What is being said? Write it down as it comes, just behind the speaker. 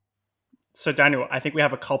So, Daniel, I think we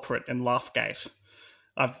have a culprit in Laughgate.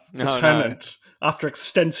 I've No. determined, after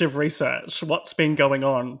extensive research, what's been going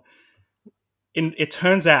on. It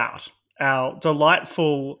turns out our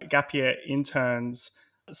delightful gap year interns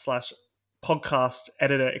slash podcast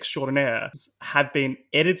editor extraordinaires have been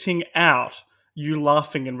editing out you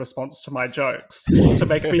laughing in response to my jokes to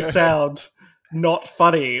make me sound not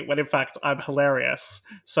funny when in fact I'm hilarious.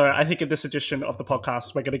 So I think in this edition of the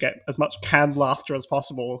podcast, we're going to get as much canned laughter as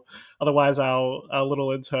possible. Otherwise, our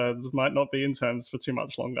little interns might not be interns for too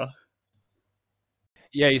much longer.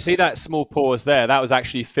 Yeah, you see that small pause there? That was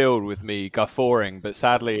actually filled with me guffawing, but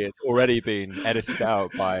sadly it's already been edited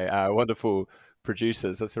out by our wonderful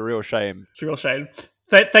producers. That's a real shame. It's a real shame.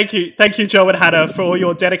 Thank you, Joe and Hannah, for all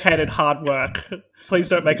your dedicated hard work. Please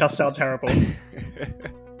don't make us sound terrible.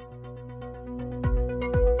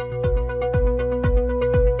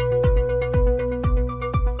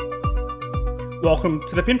 Welcome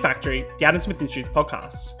to The Pin Factory, the Adam Smith Institute's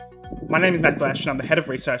podcast. My name is Matthew Lesh and I'm the head of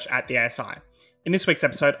research at the ASI. In this week's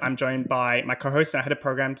episode, I'm joined by my co-host and head of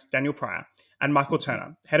programs, Daniel Pryor, and Michael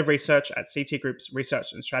Turner, head of research at CT Group's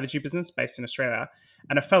research and strategy business based in Australia,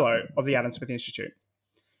 and a fellow of the Adam Smith Institute.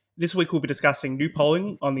 This week, we'll be discussing new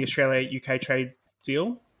polling on the Australia-UK trade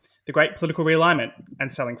deal, the great political realignment,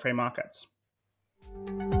 and selling free markets.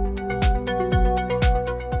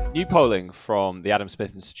 New polling from the Adam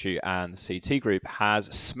Smith Institute and CT Group has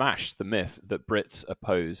smashed the myth that Brits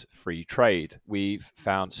oppose free trade. We've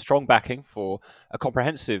found strong backing for a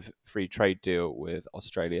comprehensive free trade deal with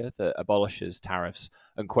Australia that abolishes tariffs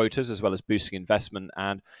and quotas, as well as boosting investment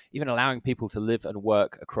and even allowing people to live and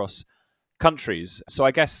work across countries. So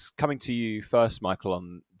I guess coming to you first, Michael,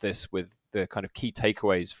 on this with the kind of key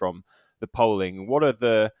takeaways from the polling, what are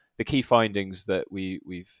the key findings that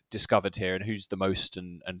we've discovered here, and who's the most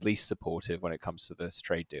and least supportive when it comes to this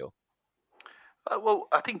trade deal? Well,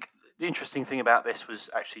 I think the interesting thing about this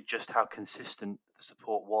was actually just how consistent the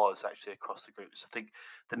support was actually across the groups. I think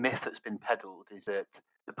the myth that's been peddled is that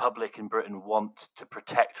the public in Britain want to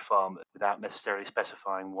protect farmers without necessarily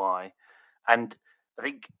specifying why. And I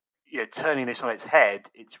think, turning this on its head,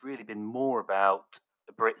 it's really been more about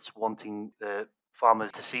the Brits wanting the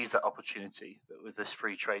farmers to seize that opportunity with this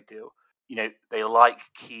free trade deal. They like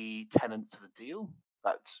key tenets of the deal.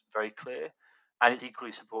 That's very clear. And it's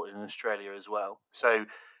equally supported in Australia as well. So,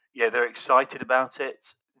 they're excited about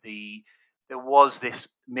it. There was this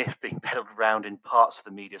myth being peddled around in parts of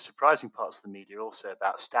the media, surprising parts of the media also,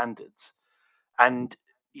 about standards. And,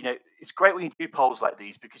 it's great when you do polls like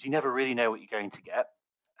these because you never really know what you're going to get.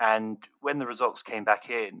 And when the results came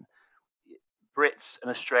back in, Brits and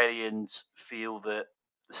Australians feel that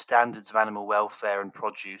the standards of animal welfare and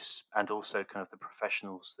produce, and also kind of the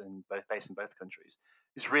professionals based in both countries,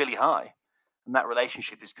 is really high. And that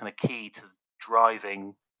relationship is kind of key to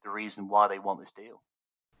driving the reason why they want this deal.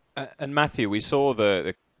 And Matthew, we saw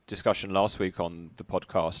the discussion last week on the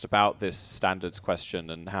podcast about this standards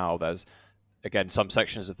question and how there's, again, some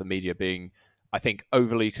sections of the media being, I think,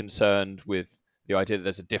 overly concerned with the idea that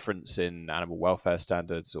there's a difference in animal welfare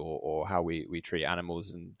standards or how we treat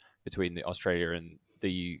animals between Australia and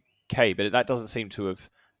the UK, but that doesn't seem to have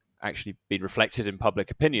actually been reflected in public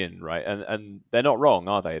opinion, right? And they're not wrong,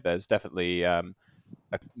 are they? There's definitely a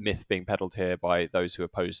myth being peddled here by those who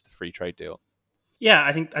oppose the free trade deal. Yeah,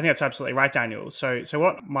 I think that's absolutely right, Daniel. So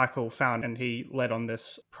what Michael found, and he led on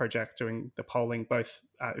this project doing the polling, both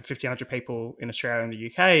 1,500 people in Australia and the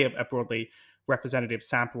UK, a broadly representative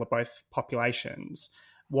sample of both populations,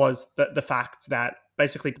 was the fact that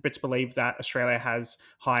basically Brits believe that Australia has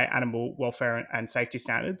high animal welfare and safety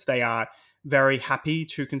standards. They are very happy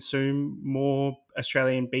to consume more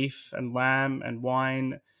Australian beef and lamb and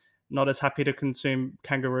wine, not as happy to consume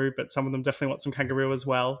kangaroo, but some of them definitely want some kangaroo as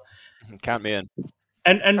well. Count me in.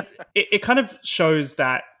 And it kind of shows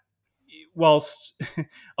that whilst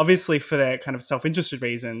obviously for their kind of self-interested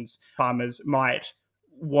reasons, farmers might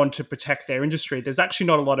want to protect their industry, there's actually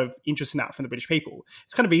not a lot of interest in that from the British people.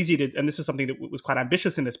 It's kind of easy to, and this is something that was quite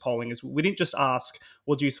ambitious in this polling, is we didn't just ask,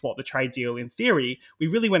 well, do you support the trade deal in theory? We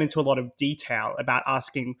really went into a lot of detail about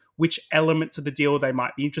asking which elements of the deal they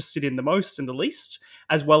might be interested in the most and the least,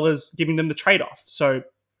 as well as giving them the trade-off. So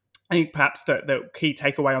I think perhaps the key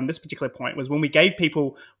takeaway on this particular point was when we gave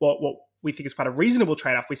people what we think is quite a reasonable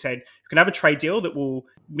trade-off. We said you can have a trade deal that will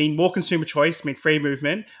mean more consumer choice, mean free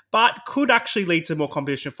movement, but could actually lead to more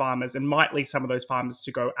competition of farmers and might lead some of those farmers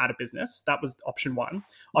to go out of business. That was option one.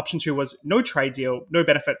 Option two was no trade deal, no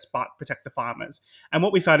benefits, but protect the farmers. And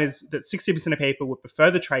what we found is that 60% of people would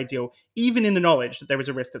prefer the trade deal, even in the knowledge that there was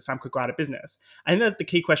a risk that some could go out of business. And then the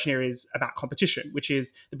key question here is about competition, which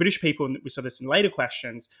is the British people, and we saw this in later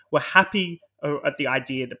questions, were happy at the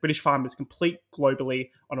idea that British farmers compete globally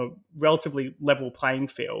on a relatively level playing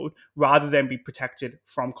field rather than be protected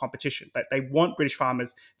from competition. That they want British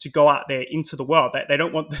farmers to go out there into the world. They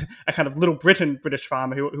don't want a kind of little Britain British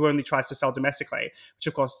farmer who only tries to sell domestically, which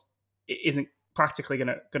of course isn't practically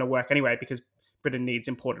going to work anyway, because Britain needs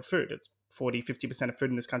imported food. It's 40-50% of food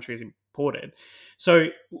in this country is imported. So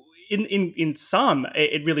in sum,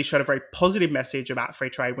 it really showed a very positive message about free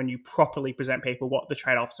trade when you properly present people what the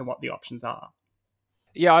trade-offs and what the options are.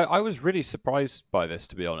 Yeah, I was really surprised by this,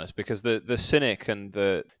 to be honest, because the cynic and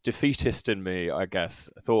the defeatist in me, I guess,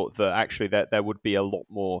 thought that actually that there would be a lot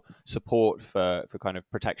more support for kind of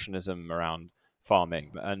protectionism around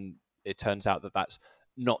farming. And it turns out that that's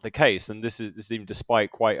not the case. And this is even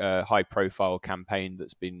despite quite a high-profile campaign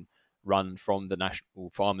that's been run from the National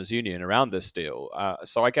Farmers Union around this deal.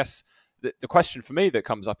 So I guess the question for me that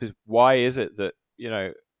comes up is, why is it that,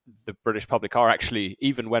 the British public are actually,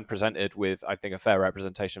 even when presented with, I think, a fair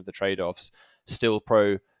representation of the trade-offs, still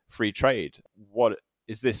pro-free trade? What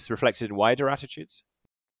is this reflected in wider attitudes?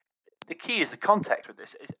 The key is the context with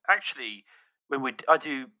this. Is actually when I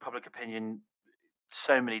do public opinion,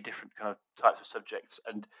 so many different kind of types of subjects,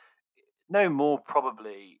 and no more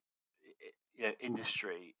probably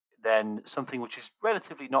industry than something which is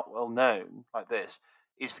relatively not well known like this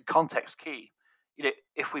is the context key.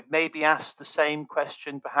 If we'd maybe asked the same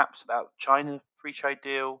question perhaps about China free trade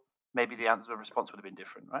deal, maybe the response would have been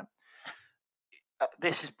different, right?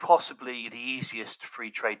 This is possibly the easiest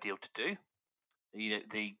free trade deal to do.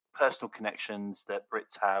 The personal connections that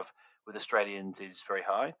Brits have with Australians is very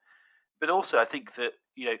high, but also I think that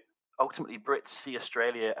ultimately Brits see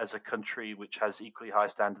Australia as a country which has equally high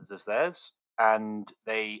standards as theirs, and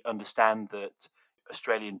they understand that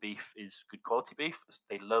Australian beef is good quality beef.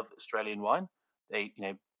 They love Australian wine. They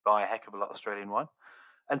buy a heck of a lot of Australian wine,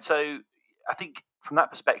 and so I think from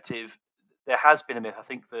that perspective, there has been a myth. I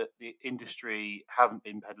think that the industry haven't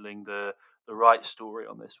been peddling the right story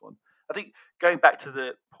on this one. I think going back to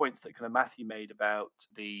the points that kind of Matthew made about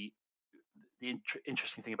the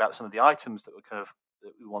interesting thing about some of the items that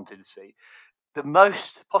we wanted to see,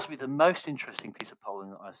 possibly the most interesting piece of polling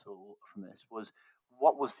that I saw from this was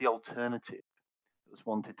what was the alternative that was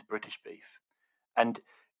wanted to British beef, and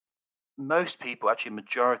most people, actually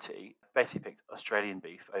majority, basically picked Australian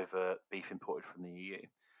beef over beef imported from the EU.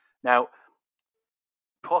 Now,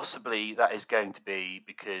 possibly that is going to be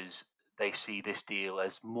because they see this deal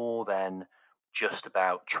as more than just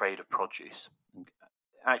about trade of produce.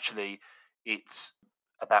 Actually, it's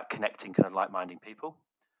about connecting kind of like-minded people,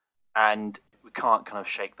 and we can't kind of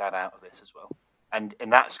shake that out of this as well. And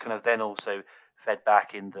that's kind of then also fed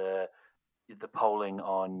back in the polling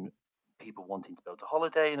on people wanting to build a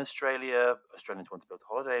holiday in Australia, Australians want to build a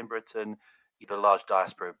holiday in Britain, either a large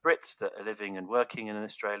diaspora of Brits that are living and working in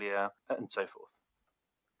Australia, and so forth.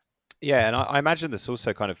 Yeah, and I imagine this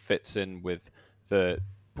also kind of fits in with the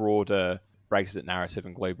broader Brexit narrative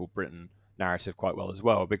and global Britain narrative quite well as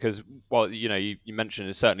well, because, well, you mentioned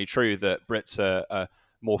it's certainly true that Brits are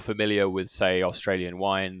more familiar with, say, Australian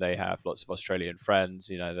wine. They have lots of Australian friends.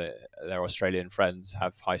 Their Australian friends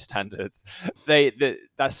have high standards.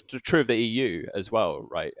 That's true of the EU as well,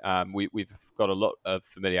 right? We've got a lot of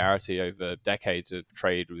familiarity over decades of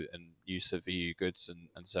trade and use of EU goods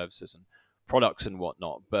and services and products and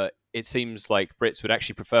whatnot. But it seems like Brits would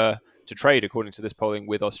actually prefer to trade, according to this polling,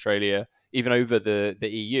 with Australia, even over the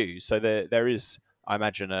EU. So there is, I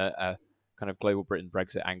imagine, a kind of global Britain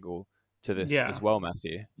Brexit angle to this as well,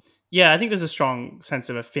 Matthew. Yeah, I think there's a strong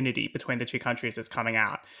sense of affinity between the two countries that's coming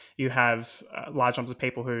out. You have large numbers of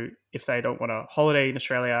people who, if they don't want a holiday in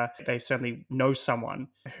Australia, they certainly know someone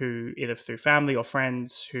who, either through family or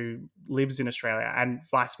friends, who lives in Australia, and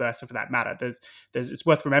vice versa for that matter. It's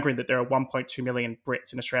worth remembering that there are 1.2 million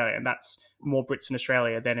Brits in Australia, and that's more Brits in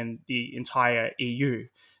Australia than in the entire EU.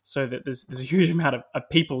 So that there's a huge amount of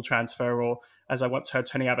people transfer, or as I once heard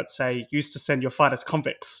Tony Abbott say, used to send your finest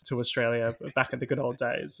convicts to Australia back in the good old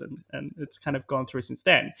days. And it's kind of gone through since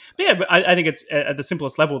then. But yeah, I think it's at the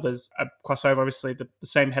simplest level, there's a crossover, obviously, the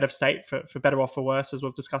same head of state for better or for worse, as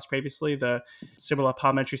we've discussed previously, the similar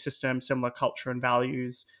parliamentary system, similar culture and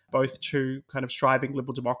values, both two kind of striving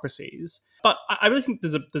liberal democracies. But I really think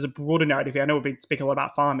there's a broader narrative here. I know we've been speaking a lot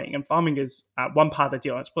about farming, and farming is one part of the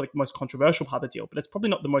deal. And it's probably the most controversial part of the deal, but it's probably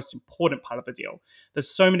not the most important part of the deal. There's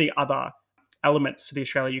so many other elements to the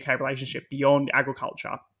Australia-UK relationship beyond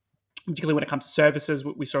agriculture particularly when it comes to services.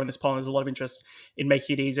 What we saw in this polling, there's a lot of interest in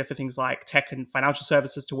making it easier for things like tech and financial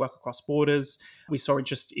services to work across borders. We saw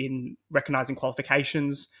interest in recognising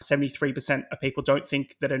qualifications. 73% of people don't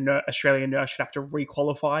think that an Australian nurse should have to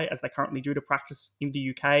re-qualify as they currently do to practice in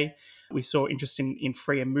the UK. We saw interest in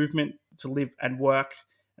freer movement to live and work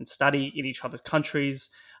and study in each other's countries.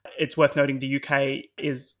 It's worth noting the UK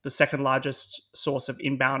is the second largest source of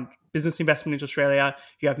inbound business investment into Australia.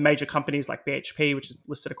 You have major companies like BHP, which is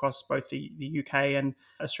listed across both the UK and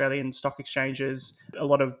Australian stock exchanges. A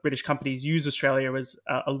lot of British companies use Australia as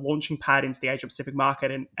a launching pad into the Asia Pacific market.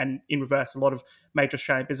 And in reverse, a lot of major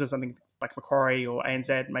Australian business, I think like Macquarie or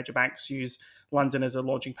ANZ, major banks use London as a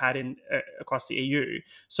launching pad across the EU.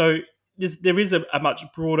 So there is a much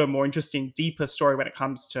broader, more interesting, deeper story when it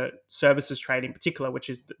comes to services trade in particular, which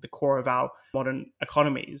is the core of our modern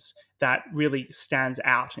economies, that really stands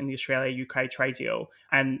out in the Australia-UK trade deal.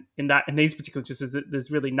 And in these particular instances,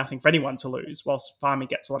 there's really nothing for anyone to lose. Whilst farming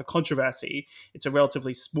gets a lot of controversy, it's a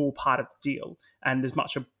relatively small part of the deal, and there's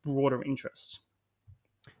much a broader interest.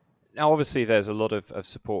 Now, obviously, there's a lot of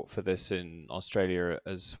support for this in Australia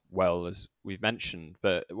as well, as we've mentioned.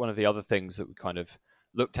 But one of the other things that we kind of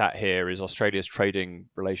looked at here is Australia's trading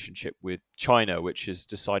relationship with China, which is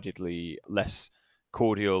decidedly less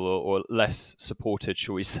cordial or less supported,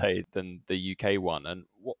 shall we say, than the UK one. And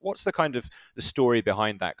what's the kind of the story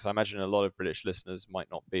behind that? Because I imagine a lot of British listeners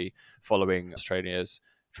might not be following Australia's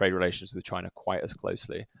trade relations with China quite as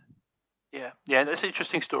closely. Yeah, that's an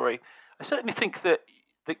interesting story. I certainly think that,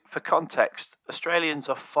 for context, Australians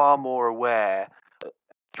are far more aware of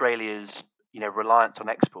Australia's reliance on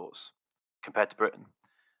exports compared to Britain.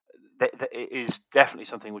 It is definitely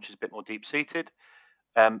something which is a bit more deep-seated.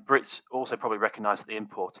 Brits also probably recognise that they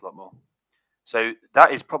import a lot more. So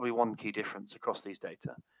that is probably one key difference across these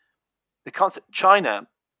data. The concept China,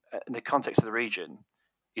 in the context of the region,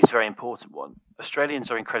 is a very important one. Australians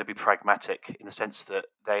are incredibly pragmatic in the sense that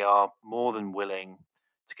they are more than willing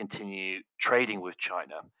to continue trading with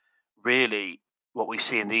China. Really, what we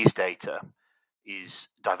see in these data is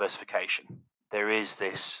diversification. There is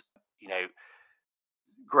this,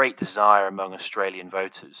 great desire among Australian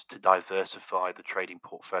voters to diversify the trading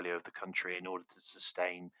portfolio of the country in order to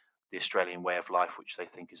sustain the Australian way of life, which they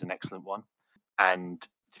think is an excellent one, and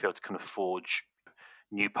to be able to kind of forge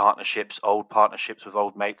new partnerships, old partnerships with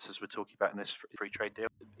old mates, as we're talking about in this free trade deal,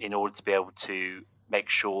 in order to be able to make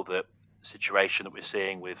sure that the situation that we're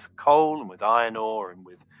seeing with coal and with iron ore and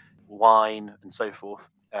with wine and so forth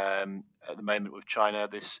at the moment with China,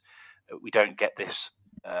 we don't get this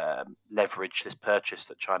leverage, this purchase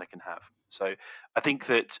that China can have. So I think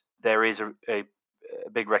that there is a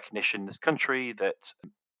big recognition in this country that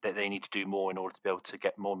they need to do more in order to be able to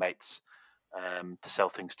get more mates to sell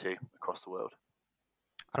things to across the world.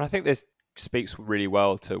 And I think this speaks really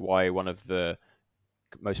well to why one of the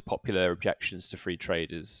most popular objections to free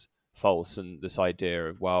trade is false, and this idea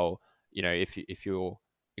of, well, if you're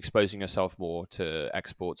exposing yourself more to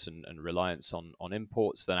exports and reliance on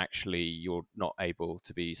imports, then actually you're not able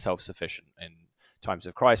to be self-sufficient in times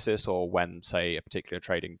of crisis or when, say, a particular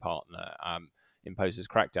trading partner imposes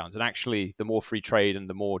crackdowns. And actually, the more free trade and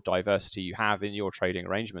the more diversity you have in your trading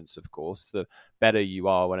arrangements, of course, the better you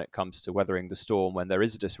are when it comes to weathering the storm when there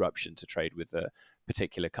is a disruption to trade with a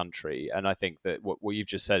particular country. And I think that what you've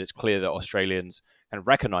just said, it's clear that Australians kind of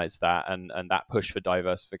recognise that, and that push for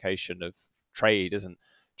diversification of trade isn't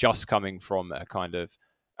just coming from a kind of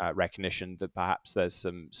recognition that perhaps there's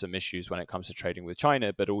some issues when it comes to trading with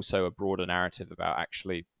China, but also a broader narrative about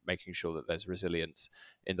actually making sure that there's resilience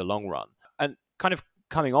in the long run. And kind of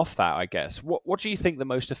coming off that, I guess, what do you think the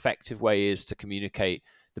most effective way is to communicate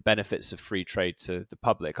the benefits of free trade to the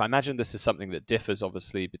public? I imagine this is something that differs,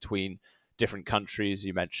 obviously, between different countries.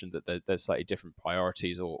 You mentioned that there's slightly different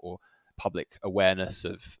priorities or public awareness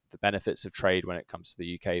of the benefits of trade when it comes to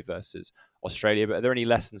the UK versus Australia. But are there any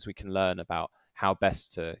lessons we can learn about how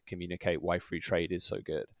best to communicate why free trade is so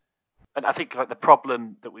good? And I think the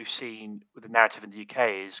problem that we've seen with the narrative in the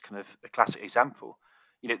UK is kind of a classic example.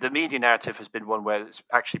 The media narrative has been one where it's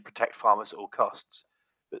actually protect farmers at all costs,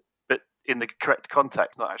 but in the correct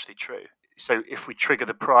context, not actually true. So if we trigger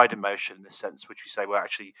the pride emotion in this sense, which we say, well,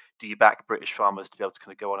 actually, do you back British farmers to be able to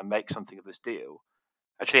kind of go on and make something of this deal?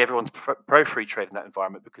 Actually, everyone's pro free trade in that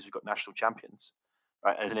environment because we've got national champions,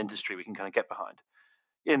 right? As an industry, we can kind of get behind.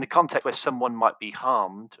 In the context where someone might be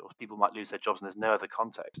harmed or people might lose their jobs and there's no other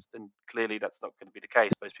context, then clearly that's not going to be the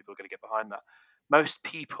case. Most people are going to get behind that. Most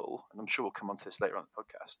people, and I'm sure we'll come on to this later on in the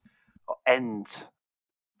podcast, are end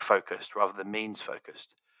focused rather than means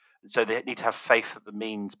focused. And so they need to have faith that the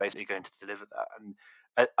means basically are going to deliver that.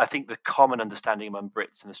 And I think the common understanding among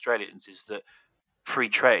Brits and Australians is that free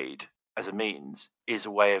trade as a means is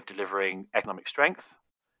a way of delivering economic strength,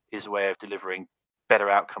 is a way of delivering better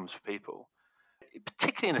outcomes for people.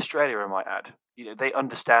 Particularly in Australia, I might add, they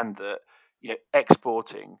understand that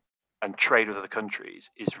exporting and trade with other countries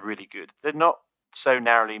is really good. They're not so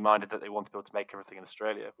narrowly minded that they want to be able to make everything in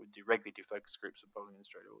Australia. We regularly do focus groups of polling in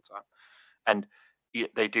Australia all the time, and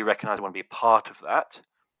they do recognise they want to be a part of that.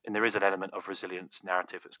 And there is an element of resilience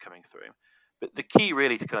narrative that's coming through. But the key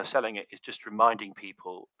really to kind of selling it is just reminding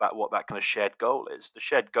people about what that kind of shared goal is. The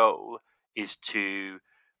shared goal is to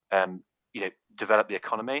develop the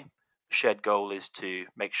economy. The shared goal is to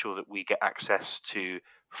make sure that we get access to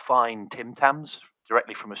fine Tim Tams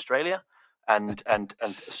directly from Australia and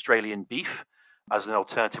Australian beef as an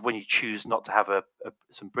alternative when you choose not to have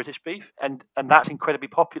some British beef. And that's incredibly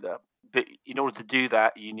popular. But in order to do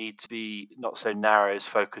that, you need to be not so narrow as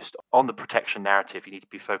focused on the protection narrative. You need to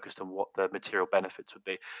be focused on what the material benefits would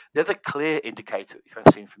be. The other clear indicator that we've kind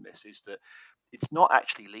of seen from this is that it's not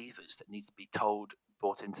actually leavers that need to be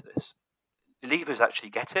brought into this. The leavers actually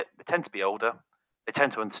get it. They tend to be older. They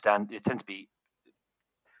tend to understand. They tend to be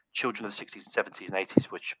children of the 60s and 70s and 80s,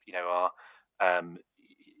 which are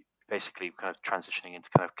basically kind of transitioning into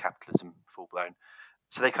kind of capitalism full blown.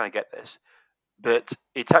 So they kind of get this. But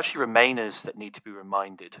it's actually Remainers that need to be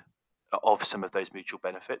reminded of some of those mutual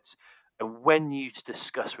benefits. And when you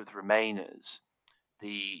discuss with Remainers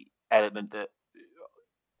the element that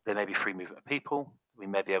there may be free movement of people, we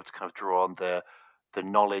may be able to kind of draw on the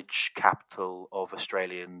knowledge capital of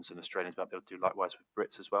Australians, and Australians might be able to do likewise with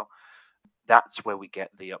Brits as well. That's where we get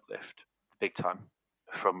the uplift, big time,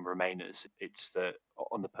 from Remainers. It's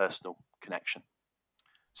on the personal connection.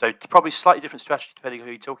 So it's probably slightly different strategy depending on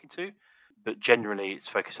who you're talking to, but generally it's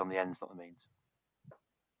focused on the ends, not the means.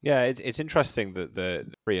 Yeah, it's interesting that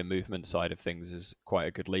the freer movement side of things is quite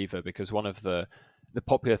a good lever, because one of the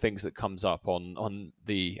popular things that comes up on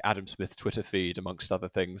the Adam Smith Twitter feed, amongst other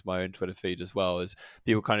things, my own Twitter feed as well, is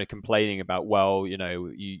people kind of complaining about, well,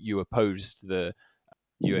 you opposed the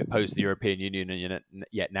European Union, and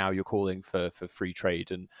yet now you're calling for free trade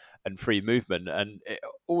and free movement. And it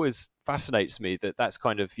always fascinates me that that's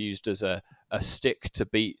kind of used as a stick to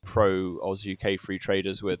beat pro-Oz UK free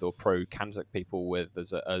traders with, or pro-Kansak people with,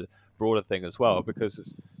 as a broader thing as well, because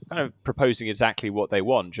it's kind of proposing exactly what they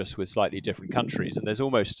want, just with slightly different countries. And there's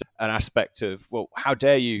almost an aspect of, well, how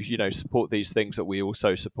dare you, support these things that we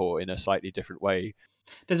also support in a slightly different way.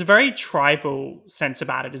 There's a very tribal sense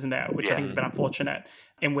about it, isn't there? Which Yeah. I think is a bit unfortunate,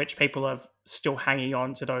 in which people are still hanging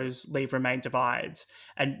on to those Leave-Remain divides.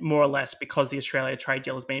 And more or less because the Australia trade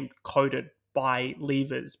deal has been coded by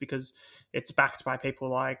leavers, because it's backed by people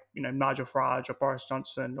like, Nigel Farage or Boris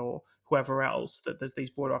Johnson or whoever else, that there's these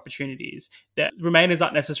border opportunities. That Remainers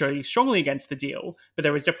aren't necessarily strongly against the deal, but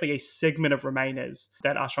there is definitely a segment of Remainers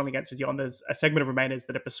that are strongly against the deal, and there's a segment of Remainers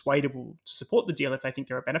that are persuadable to support the deal if they think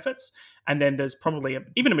there are benefits, and then there's probably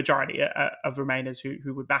even a majority of Remainers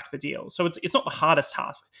who would back the deal. So it's not the hardest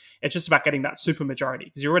task. It's just about getting that super majority,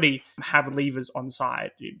 because you already have leavers on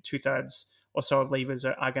side. 2/3 or so of leavers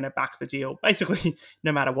are going to back the deal, basically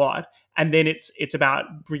no matter what. And then it's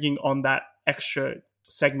about bringing on that extra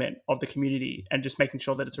segment of the community and just making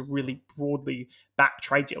sure that it's a really broadly backed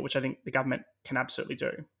trade deal, which I think the government can absolutely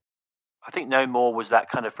do. I think no more was that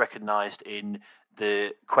kind of recognised in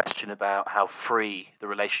the question about how free the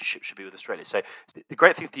relationship should be with Australia. So the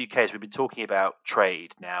great thing for the UK is we've been talking about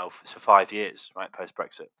trade now for 5 years, right,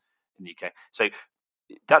 post-Brexit in the UK. So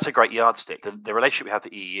that's a great yardstick. The relationship we have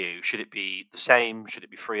with the EU, should it be the same, should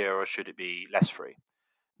it be freer, or should it be less free?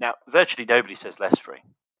 Now, virtually nobody says less free.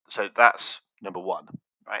 So that's number one,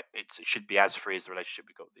 right? It should be as free as the relationship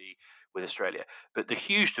we've got with Australia. But the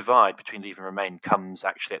huge divide between Leave and Remain comes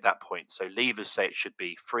actually at that point. So Leavers say it should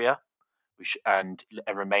be freer, and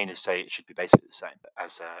Remainers say it should be basically the same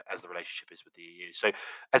as the relationship is with the EU. So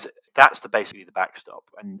that's basically the backstop,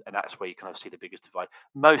 and that's where you kind of see the biggest divide.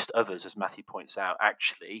 Most others, as Matthew points out,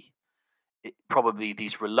 actually, probably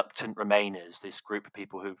these reluctant Remainers, this group of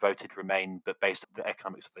people who voted Remain but based on the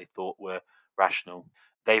economics that they thought were rational,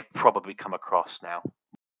 they've probably come across now.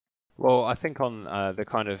 Well, I think on the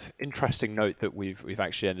kind of interesting note that we've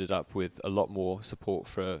actually ended up with a lot more support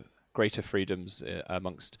for greater freedoms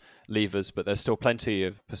amongst leavers, but there's still plenty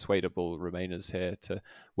of persuadable Remainers here to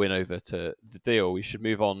win over to the deal. We should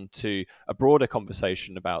move on to a broader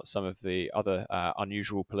conversation about some of the other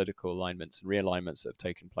unusual political alignments and realignments that have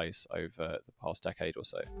taken place over the past decade or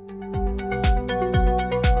so.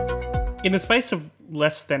 In the space of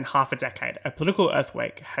less than half a decade, a political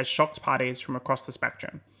earthquake has shocked parties from across the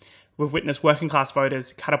spectrum. We've witnessed working class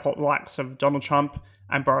voters catapult the likes of Donald Trump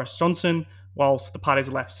and Boris Johnson, whilst the parties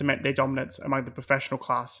of the left cement their dominance among the professional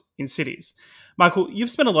class in cities. Michael,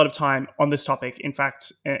 you've spent a lot of time on this topic. In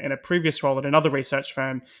fact, in a previous role at another research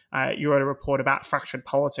firm, you wrote a report about fractured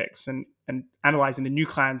politics and analysing the new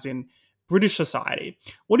clans in British society.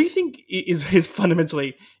 What do you think is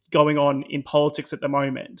fundamentally going on in politics at the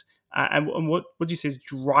moment? And what do you see is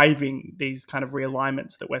driving these kind of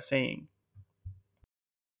realignments that we're seeing?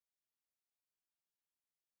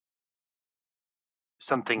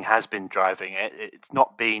 Something has been driving it. It's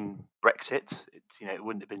not been Brexit. It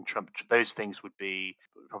wouldn't have been Trump. Those things would be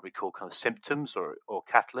what we probably call kind of symptoms or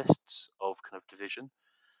catalysts of kind of division.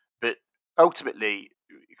 But ultimately,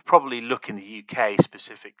 you could probably look in the UK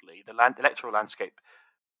specifically. The electoral landscape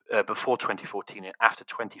before 2014 and after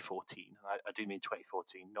 2014, I do mean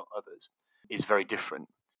 2014, not others, is very different.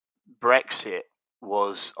 Brexit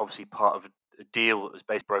was obviously part of a deal that was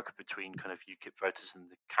basically brokered between kind of UKIP voters and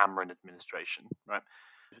the Cameron administration, right?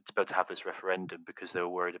 To be able to have this referendum because they were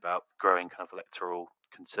worried about growing kind of electoral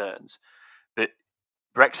concerns. But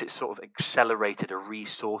Brexit sort of accelerated a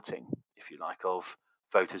resorting, if you like, of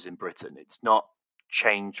voters in Britain. It's not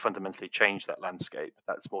fundamentally changed that landscape.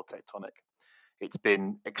 That's more tectonic. It's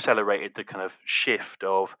been accelerated the kind of shift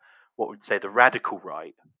of what would say the radical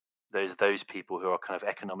right, those people who are kind of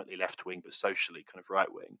economically left wing but socially kind of right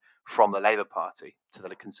wing, from the Labour Party to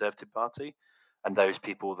the Conservative Party, and those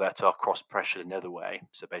people that are cross pressured another way.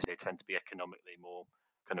 So basically, they tend to be economically more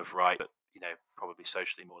kind of right, but probably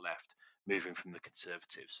socially more left, moving from the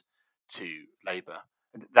Conservatives to Labour,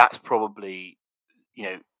 and that's probably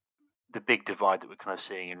the big divide that we're kind of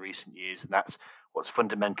seeing in recent years, and that's what's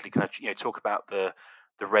fundamentally kind of talk about the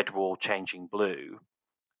red wall changing blue.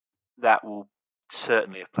 That will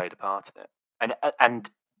certainly have played a part in it, and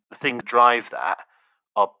the things that drive that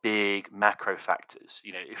are big macro factors.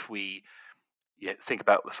 If we think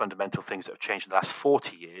about the fundamental things that have changed in the last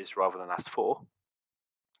 40 years rather than the last 4,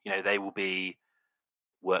 they will be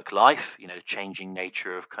work life, changing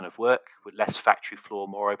nature of kind of work with less factory floor,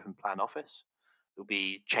 more open plan office. There'll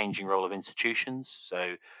be changing role of institutions.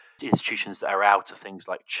 So institutions that are out of things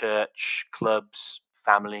like church, clubs,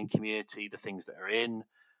 family and community, the things that are in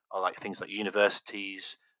are like things like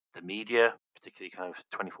universities, the media, particularly kind of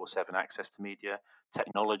 24/7 access to media,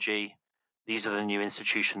 technology. These are the new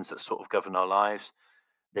institutions that sort of govern our lives.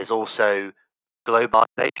 There's also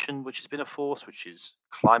globalization, which has been a force, which is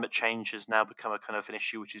climate change has now become a kind of an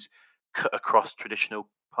issue, which is cut across traditional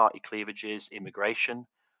party cleavages. Immigration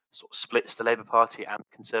sort of splits the Labour Party and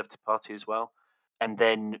the Conservative Party as well. And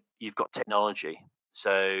then you've got technology.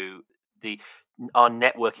 So our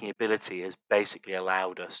networking ability has basically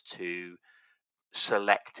allowed us to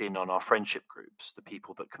select in on our friendship groups, the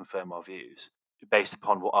people that confirm our views, based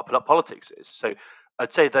upon what our politics is. So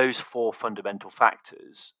I'd say those 4 fundamental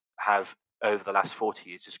factors have, over the last 40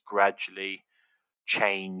 years, just gradually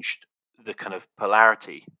changed the kind of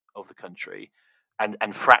polarity of the country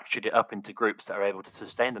and fractured it up into groups that are able to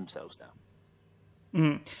sustain themselves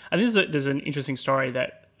now. And there's an interesting story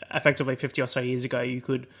that effectively 50 or so years ago, you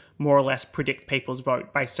could more or less predict people's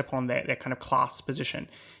vote based upon their kind of class position.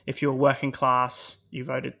 If you were working class, you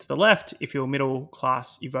voted to the left. If you were middle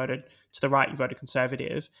class, you voted to the right, you voted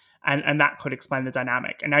Conservative. And that could explain the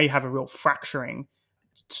dynamic. And now you have a real fracturing,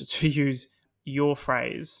 to use your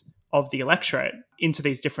phrase, of the electorate into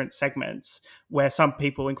these different segments, where some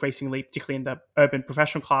people increasingly, particularly in the urban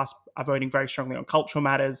professional class, are voting very strongly on cultural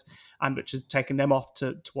matters, which has taken them off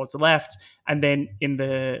towards the left. And then in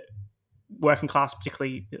the working class,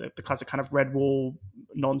 particularly the classic kind of red wall,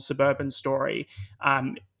 non-suburban story,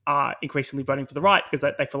 are increasingly voting for the right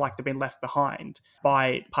because they feel like they've been left behind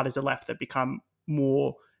by parties of the left that become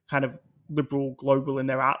more kind of liberal, global in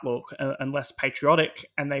their outlook and less patriotic,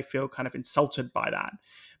 and they feel kind of insulted by that.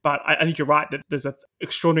 But I think you're right that there's an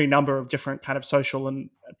extraordinary number of different kind of social and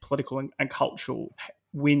political and cultural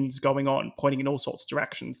winds going on, pointing in all sorts of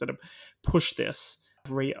directions that have pushed this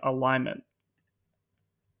realignment.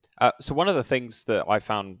 So one of the things that I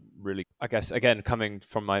found really, I guess, again, coming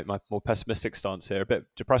from my more pessimistic stance here, a bit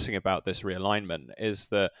depressing about this realignment, is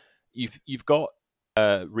that you've got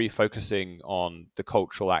refocusing on the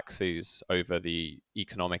cultural axes over the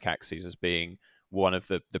economic axes as being one of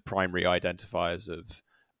the primary identifiers of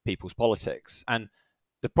people's politics. And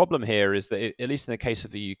the problem here is that, at least in the case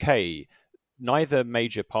of the UK, neither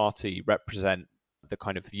major party represent the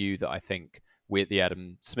kind of view that I think we at the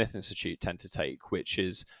Adam Smith Institute tend to take, which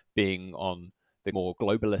is being on the more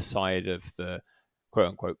globalist side of the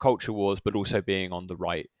quote-unquote culture wars, but also being on the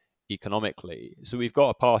right economically. So we've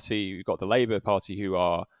got we've got the Labour Party, who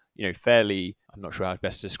are fairly, I'm not sure how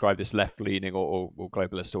best to describe this, left-leaning or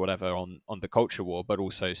globalist or whatever on the culture war, but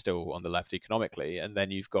also still on the left economically. And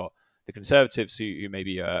then you've got the Conservatives who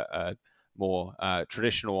maybe are more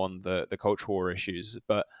traditional on the culture war issues,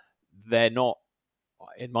 but they're not,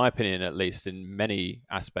 in my opinion, at least in many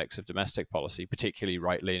aspects of domestic policy, particularly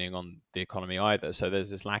right-leaning on the economy either. So there's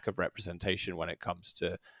this lack of representation when it comes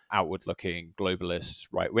to outward-looking globalist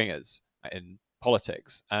right-wingers in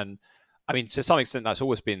politics. And I mean, to some extent, that's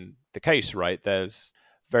always been the case, right? There's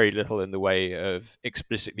very little in the way of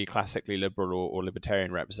explicitly classically liberal or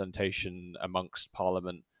libertarian representation amongst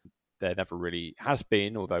Parliament. There never really has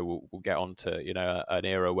been, although we'll get on to, an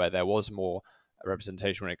era where there was more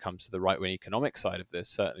representation when it comes to the right-wing economic side of this,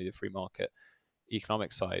 certainly the free market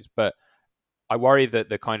economic side. But I worry that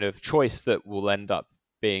the kind of choice that will end up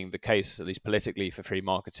being the case, at least politically, for free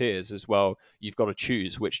marketeers as well, you've got to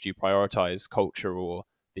choose which do you prioritize, culture or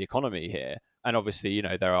the economy here. And obviously,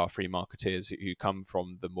 there are free marketeers who come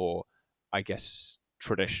from the more, I guess,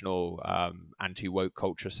 traditional anti-woke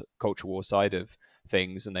culture war side of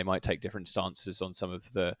things, and they might take different stances on some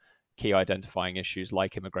of the key identifying issues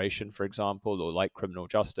like immigration, for example, or like criminal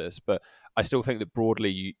justice. But I still think that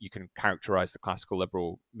broadly you can characterize the classical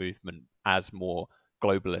liberal movement as more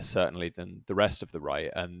globalist, certainly, than the rest of the right.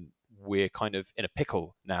 And we're kind of in a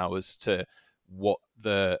pickle now as to what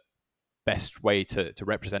the best way to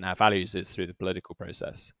represent our values is through the political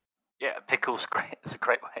process. Yeah, pickle's great. It's a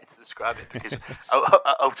great way to describe it, because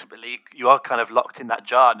ultimately you are kind of locked in that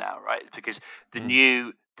jar now, right? Because the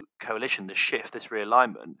new coalition, the shift, this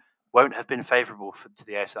realignment, won't have been favourable to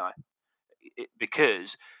the ASI,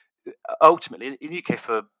 because ultimately in the UK,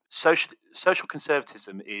 for social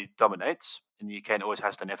conservatism dominates in the UK, and always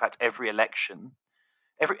has done. In fact, every election,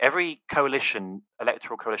 every coalition,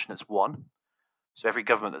 electoral coalition that's won, so every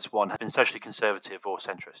government that's won, has been socially conservative or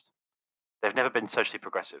centrist. They've never been socially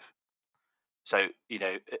progressive. So,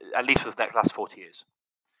 at least for the last 40 years.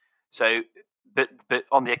 So, but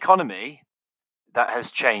on the economy, that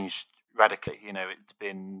has changed radically. It's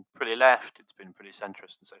been pretty left, it's been pretty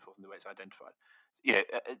centrist, and so forth in the way it's identified.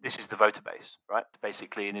 This is the voter base, right?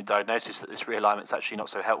 Basically, in the diagnosis that this realignment is actually not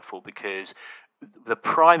so helpful, because the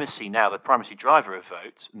primacy driver of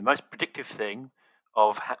vote, and the most predictive thing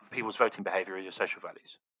of people's voting behaviour is your social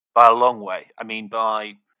values, by a long way. I mean,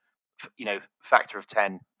 by factor of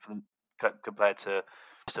 10 compared to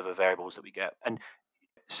most of the variables that we get. And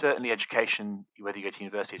certainly education, whether you go to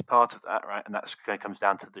university, is part of that, right? And that's kind of comes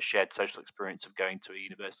down to the shared social experience of going to a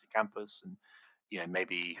university campus, and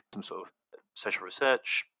maybe some sort of social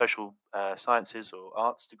research, social sciences or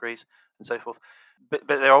arts degrees, and so forth. But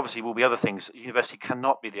there obviously will be other things. University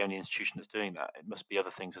cannot be the only institution that's doing that. It must be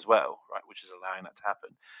other things as well, right? Which is allowing that to happen.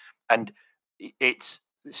 And it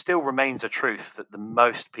still remains a truth that the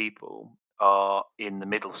most people are in the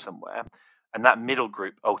middle somewhere, and that middle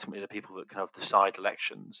group ultimately are the people that kind of decide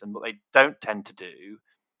elections. And what they don't tend to do,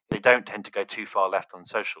 they don't tend to go too far left on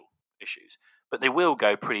social issues, but they will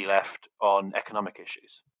go pretty left on economic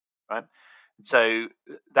issues, right? And so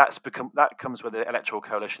that comes where the electoral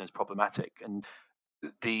coalition is problematic. And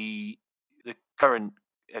the current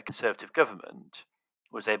Conservative government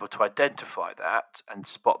was able to identify that and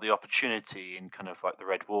spot the opportunity in kind of like the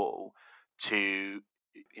red wall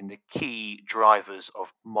in the key drivers of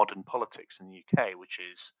modern politics in the UK, which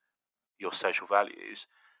is your social values,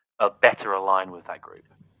 are better aligned with that group.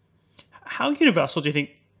 How universal do you think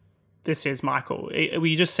this is, Michael? Were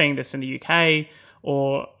you just seeing this in the UK,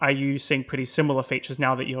 or are you seeing pretty similar features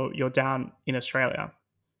now that you're down in Australia?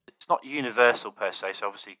 It's not universal per se, so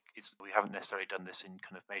obviously we haven't necessarily done this in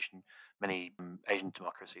kind of many Asian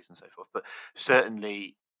democracies and so forth, but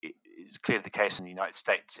certainly it's clearly the case in the United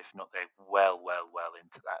States, if not they're well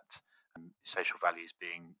into that, social values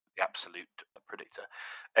being the absolute predictor.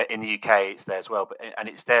 In the UK, it's there as well, and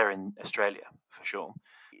it's there in Australia for sure.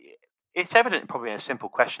 It's evident probably in a simple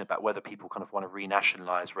question about whether people kind of want to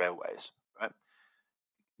renationalise railways, right?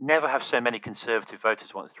 Never have so many Conservative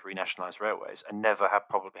voters wanted to renationalise railways, and never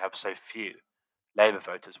probably have so few Labour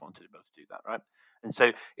voters wanted to be able to do that, right? And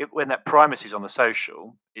so when that primacy is on the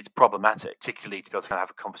social, it's problematic, particularly to be able to kind of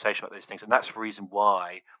have a conversation about those things. And that's the reason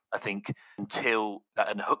why I think until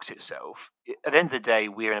that unhooks itself, at the end of the day,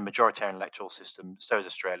 we're in a majoritarian electoral system. So is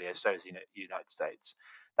Australia, so is the United States.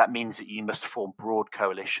 That means that you must form broad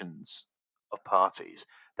coalitions of parties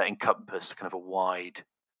that encompass kind of a wide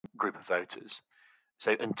group of voters.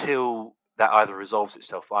 So until that either resolves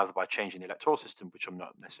itself either by changing the electoral system, which I'm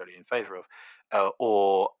not necessarily in favour of,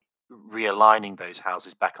 or realigning those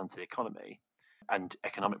houses back onto the economy and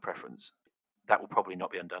economic preference, that will probably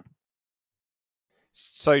not be undone.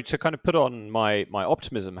 So to kind of put on my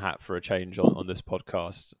optimism hat for a change on this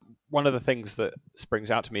podcast, one of the things that springs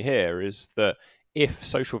out to me here is that if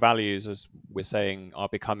social values, as we're saying, are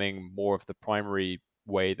becoming more of the primary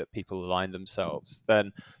way that people align themselves,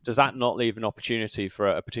 then does that not leave an opportunity for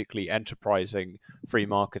a particularly enterprising free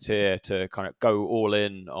marketeer to kind of go all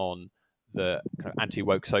in on the kind of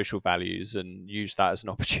anti-woke social values and use that as an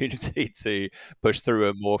opportunity to push through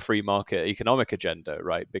a more free market economic agenda,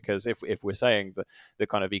 right? Because if we're saying that the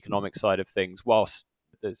kind of economic side of things, whilst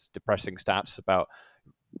there's depressing stats about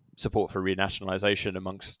support for renationalisation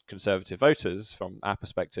amongst conservative voters, from our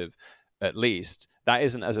perspective at least, that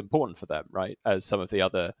isn't as important for them, right, as some of the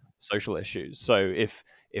other social issues. So if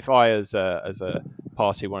I as a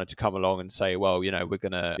party wanted to come along and say, well, you know, we're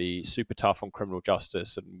going to be super tough on criminal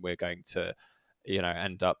justice and we're going to, you know,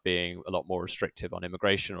 end up being a lot more restrictive on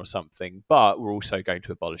immigration or something, but we're also going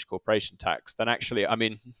to abolish corporation tax, then actually, I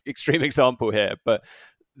mean, extreme example here, but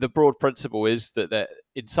the broad principle is that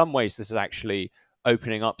in some ways this is actually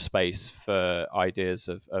opening up space for ideas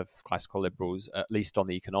of classical liberals, at least on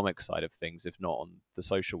the economic side of things, if not on the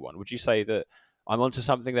social one. Would you say that I'm onto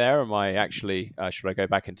something there? Or am I actually, should I go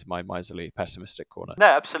back into my miserly pessimistic corner? No,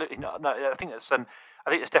 absolutely not. No, I think that's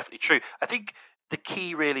definitely true. I think the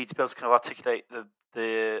key really to be able to kind of articulate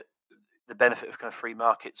the benefit of kind of free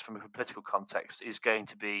markets from a political context is going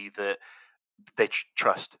to be that they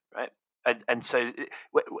trust, right? And so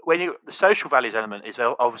when the social values element is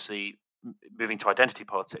obviously moving to identity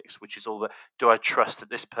politics, which is all the, do I trust that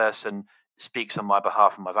this person speaks on my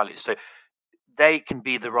behalf and my values? So they can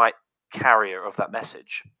be the right carrier of that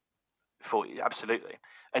message for you, absolutely.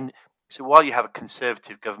 And so while you have a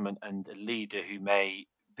conservative government and a leader who may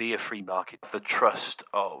be a free market, the trust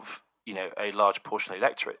of, you know, a large portion of the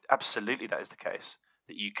electorate, absolutely that is the case,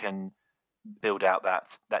 that you can build out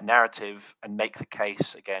that narrative and make the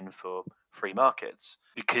case again for free markets,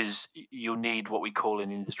 because you'll need what we call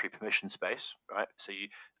an industry permission space, right? So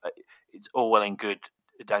it's all well and good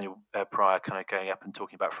Daniel Pryor kind of going up and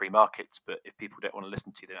talking about free markets, but if people don't want to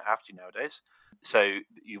listen to you, they don't have to nowadays. So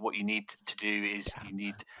what you need to do is you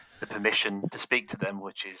need the permission to speak to them,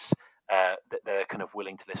 which is that they're kind of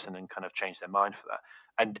willing to listen and kind of change their mind for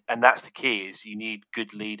that. And that's the key, is you need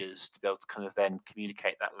good leaders to be able to kind of then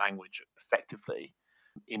communicate that language effectively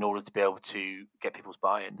in order to be able to get people's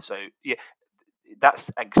buy-in. So yeah,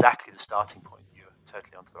 that's exactly the starting point. You're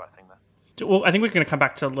totally onto the right thing there. Well, I think we're going to come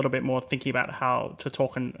back to a little bit more thinking about how to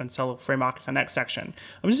talk and sell free markets in the next section.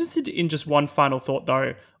 I'm interested in just one final thought,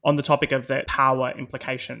 though, on the topic of the power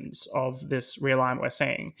implications of this realignment we're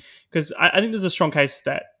seeing. Because I think there's a strong case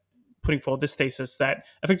that putting forward this thesis that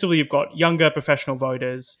effectively you've got younger professional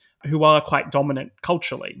voters who are quite dominant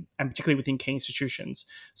culturally, and particularly within key institutions.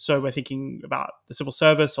 So we're thinking about the civil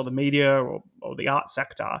service or the media or the arts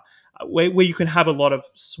sector, where you can have a lot of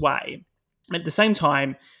sway. At the same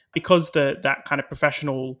time, because that kind of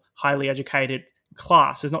professional, highly educated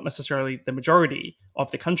class is not necessarily the majority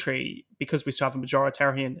of the country, because we still have a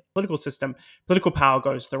majoritarian political system, political power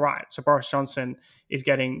goes to the right. So Boris Johnson is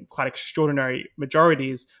getting quite extraordinary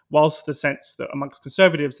majorities, whilst the sense that amongst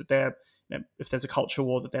conservatives that they're, you know, if there's a culture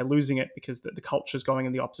war, that they're losing it because the culture is going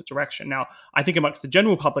in the opposite direction. Now, I think amongst the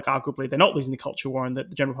general public, arguably, they're not losing the culture war, and that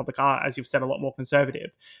the general public are, as you've said, a lot more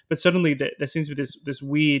conservative. But certainly there seems to be this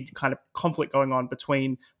weird kind of conflict going on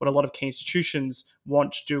between what a lot of key institutions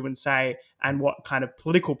want to do and say and what kind of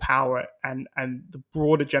political power and the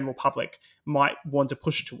broader general public might want to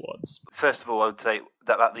push towards. First of all, I would say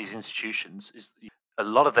that about these institutions is a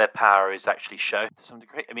lot of their power is actually shown to some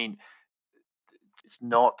degree. I mean, it's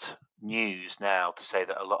not news now to say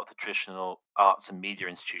that a lot of the traditional arts and media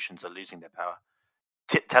institutions are losing their power.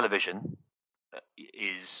 Television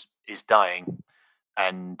is dying,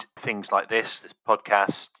 and things like this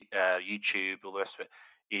podcast, YouTube, all the rest of it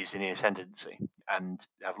is in the ascendancy, and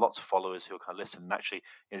they have lots of followers who will kind of listen. And actually,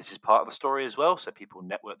 you know, this is part of the story as well. So people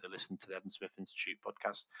network that listen to the Adam Smith Institute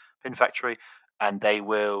podcast, Pin Factory, and they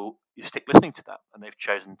will stick listening to that. And they've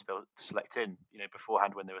chosen to be able to select in. You know,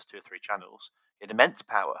 beforehand when there was 2 or 3 channels, it had immense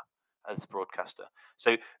power as the broadcaster.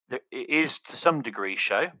 So it is to some degree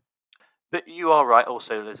show. But you are right.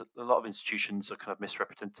 Also, there's a lot of institutions are kind of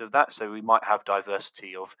misrepresentative of that. So we might have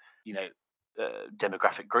diversity of, you know,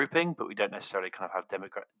 demographic grouping, but we don't necessarily kind of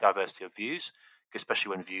have diversity of views, especially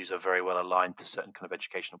when views are very well aligned to certain kind of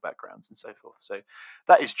educational backgrounds and so forth. So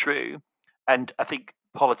that is true. And I think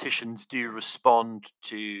politicians do respond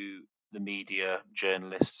to the media,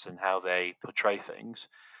 journalists, and how they portray things.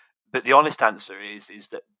 But the honest answer is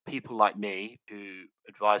that people like me, who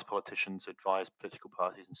advise politicians, advise political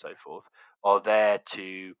parties, and so forth, are there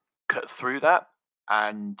to cut through that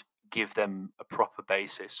and give them a proper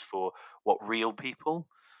basis for what real people,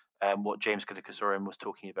 what James Kazorian was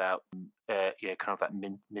talking about, you know, kind of that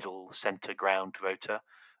middle centre ground voter,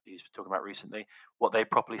 he's talking about recently, what they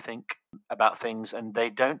properly think about things, and they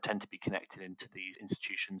don't tend to be connected into these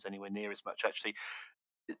institutions anywhere near as much. Actually,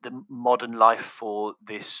 the modern life for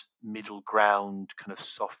this middle ground kind of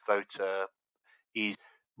soft voter is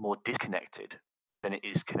more disconnected than it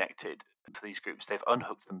is connected. For these groups, they've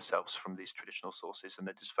unhooked themselves from these traditional sources, and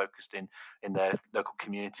they're just focused in their local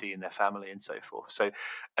community, in their family, and so forth. So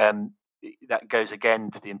um, that goes again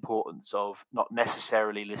to the importance of not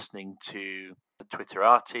necessarily listening to the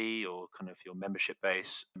Twitterati or kind of your membership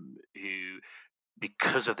base, who,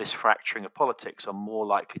 because of this fracturing of politics, are more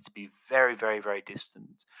likely to be very, very, very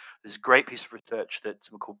distant. There's a great piece of research that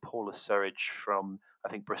someone called Paula Surridge from, I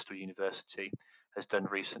think, Bristol University has done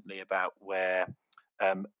recently about where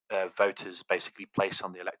voters basically place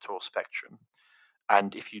on the electoral spectrum.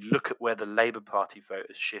 And if you look at where the Labour Party vote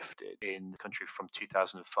has shifted in the country from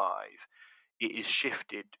 2005, it is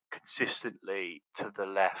shifted consistently to the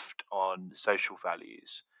left on social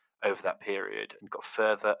values over that period and got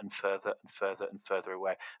further and further and further and further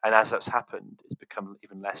away. And as that's happened, it's become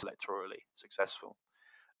even less electorally successful.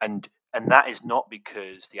 And that is not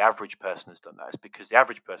because the average person has done that. It's because the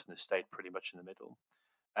average person has stayed pretty much in the middle.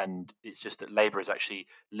 And it's just that Labour has actually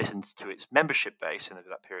listened to its membership base in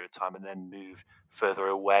that period of time and then moved further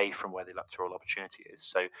away from where the electoral opportunity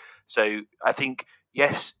is. So I think,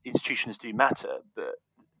 yes, institutions do matter, but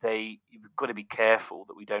you've got to be careful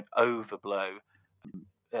that we don't overblow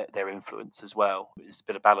their influence as well. There's a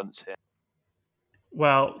bit of balance here.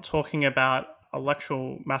 Well, talking about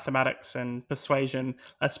electoral mathematics and persuasion,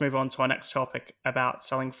 let's move on to our next topic about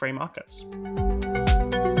selling free markets.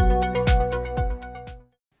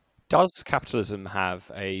 Does capitalism have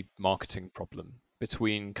a marketing problem?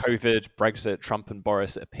 Between COVID, Brexit, Trump, and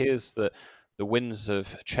Boris, it appears that the winds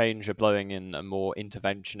of change are blowing in a more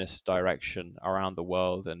interventionist direction around the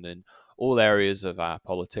world and in all areas of our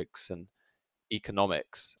politics and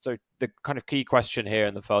economics. So the kind of key question here,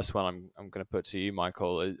 and the first one I'm going to put to you,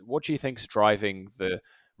 Michael, is what do you think is driving the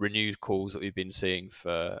renewed calls that we've been seeing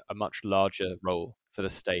for a much larger role for the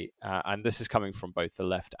state? And this is coming from both the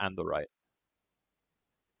left and the right.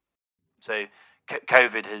 So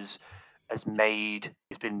COVID has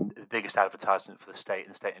been the biggest advertisement for the state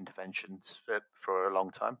and state interventions for a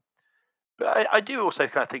long time. But I do also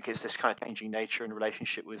kind of think it's this kind of changing nature in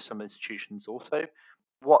relationship with some institutions also.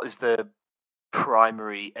 What is the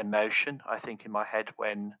primary emotion, I think, in my head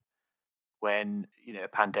when a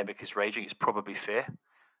pandemic is raging? It's probably fear.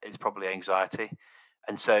 It's probably anxiety.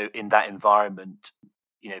 And so in that environment,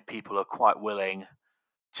 people are quite willing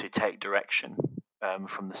to take direction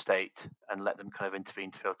from the state and let them kind of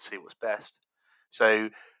intervene to be able to see what's best.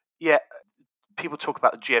 So, yeah, people talk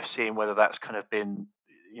about the GFC and whether that's kind of been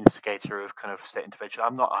the instigator of kind of state intervention.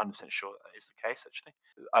 I'm not 100% sure that is the case, actually.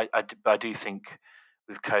 I do think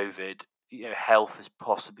with COVID, health has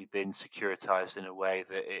possibly been securitized in a way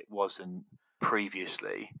that it wasn't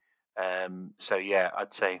previously. So, yeah,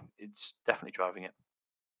 I'd say it's definitely driving it.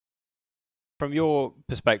 From your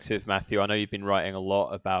perspective, Matthew, I know you've been writing a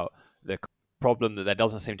lot about the problem that there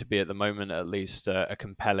doesn't seem to be at the moment, at least, a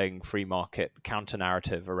compelling free market counter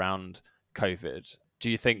narrative around COVID.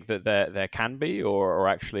 Do you think that there can be, or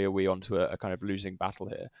actually are we onto a kind of losing battle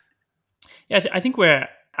here? Yeah, I think we're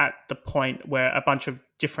at the point where a bunch of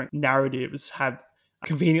different narratives have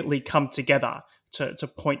conveniently come together to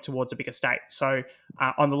point towards a bigger state. So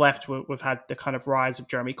on the left, we've had the kind of rise of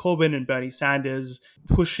Jeremy Corbyn and Bernie Sanders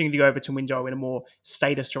pushing the Overton window in a more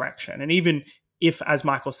statist direction. And even if, as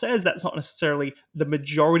Michael says, that's not necessarily the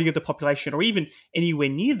majority of the population or even anywhere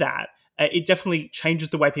near that, it definitely changes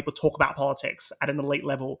the way people talk about politics at an elite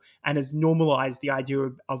level and has normalized the idea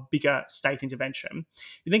of bigger state intervention.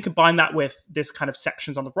 You then combine that with this kind of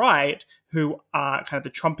sections on the right who are kind of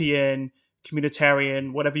the Trumpian,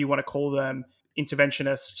 communitarian, whatever you want to call them,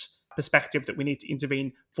 interventionist perspective that we need to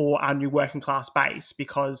intervene for our new working class base,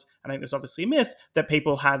 because I think there's obviously a myth that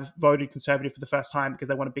people have voted Conservative for the first time because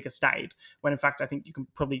they want a bigger state, when in fact I think you can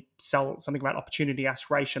probably sell something about opportunity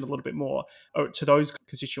aspiration a little bit more to those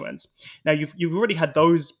constituents. Now you've already had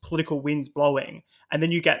those political winds blowing, and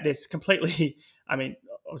then you get this completely, I mean,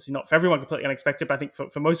 obviously not for everyone completely unexpected, but I think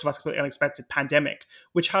for most of us completely unexpected pandemic,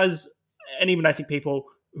 which has, and even I think people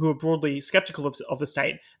who are broadly skeptical of the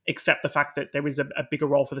state accept the fact that there is a bigger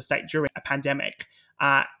role for the state during a pandemic.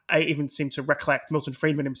 I even seem to recollect Milton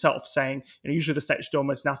Friedman himself saying, usually the state should do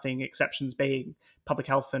almost nothing, exceptions being public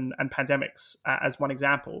health and pandemics as one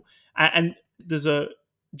example. And there's a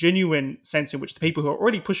genuine sense in which the people who are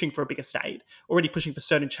already pushing for a bigger state, already pushing for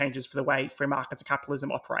certain changes for the way free markets and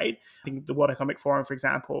capitalism operate, I think the World Economic Forum, for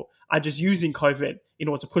example, are just using COVID in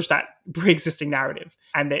order to push that pre-existing narrative.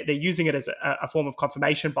 And they're using it as a form of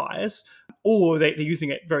confirmation bias, or they're using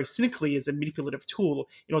it very cynically as a manipulative tool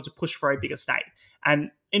in order to push for a bigger state.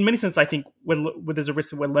 And in many senses, I think there's a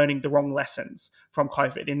risk that we're learning the wrong lessons from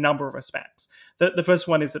COVID in a number of respects. The first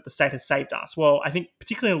one is that the state has saved us. Well, I think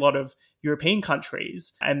particularly in a lot of European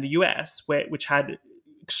countries and the US, which had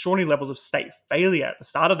extraordinary levels of state failure at the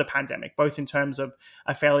start of the pandemic, both in terms of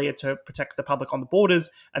a failure to protect the public on the borders,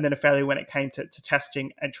 and then a failure when it came to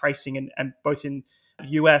testing and tracing, and both in the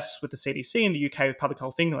US with the CDC and the UK with Public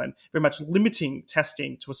Health England, very much limiting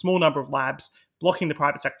testing to a small number of labs, blocking the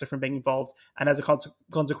private sector from being involved, and as a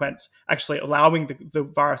consequence, actually allowing the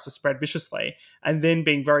virus to spread viciously, and then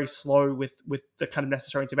being very slow with the kind of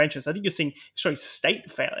necessary interventions. I think you're seeing extreme state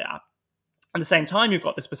failure. At the same time, you've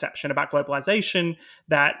got this perception about globalization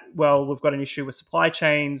that, well, we've got an issue with supply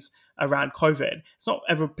chains around COVID. It's not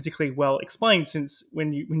ever particularly well explained, since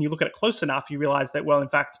when you look at it close enough, you realize that, well, in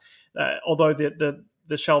fact, although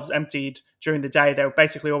the shelves emptied during the day, they were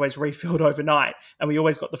basically always refilled overnight, and we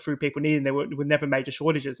always got the food people needed, and there were never major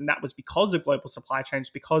shortages. And that was because of global supply chains,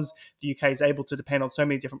 because the UK is able to depend on so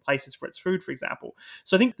many different places for its food, for example.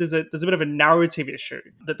 So I think there's a bit of a narrative issue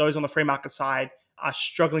that those on the free market side are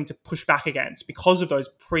struggling to push back against because of those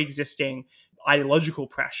pre-existing ideological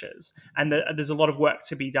pressures. And there's a lot of work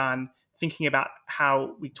to be done thinking about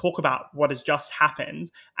how we talk about what has just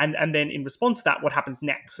happened, and then in response to that, what happens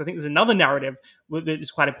next. I think there's another narrative that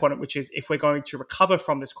is quite important, which is if we're going to recover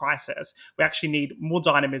from this crisis, we actually need more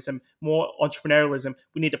dynamism, more entrepreneurialism.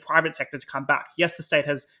 We need the private sector to come back. Yes, the state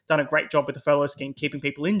has done a great job with the furlough scheme, keeping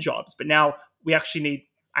people in jobs, but now we actually need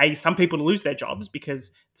some people to lose their jobs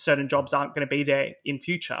because certain jobs aren't going to be there in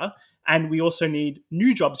future. And we also need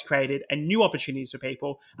new jobs created and new opportunities for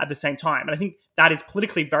people at the same time. And I think that is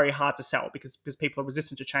politically very hard to sell because people are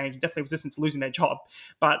resistant to change, definitely resistant to losing their job.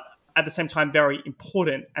 But at the same time, very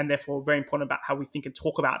important, and therefore very important about how we think and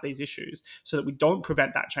talk about these issues so that we don't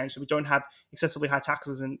prevent that change, so we don't have excessively high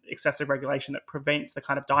taxes and excessive regulation that prevents the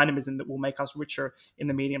kind of dynamism that will make us richer in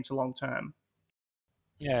the medium to long term.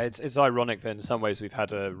 Yeah, it's ironic that in some ways we've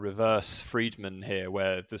had a reverse Friedman here,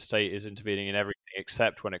 where the state is intervening in everything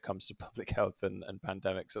except when it comes to public health and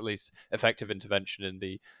pandemics, at least effective intervention in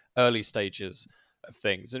the early stages of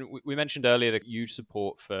things. And we mentioned earlier that huge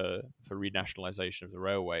support for renationalisation of the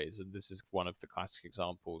railways, and this is one of the classic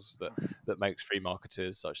examples that makes free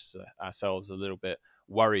marketers such as ourselves a little bit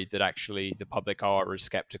worried that actually the public are as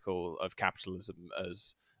sceptical of capitalism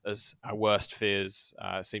as our worst fears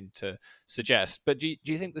seem to suggest. But do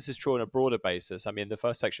you think this is true on a broader basis? I mean, the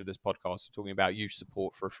first section of this podcast, we're talking about huge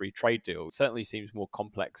support for a free trade deal. It certainly seems more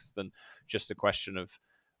complex than just a question of,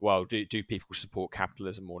 well, do people support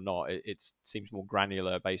capitalism or not? It seems more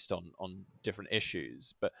granular based on different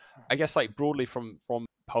issues. But I guess, like, broadly from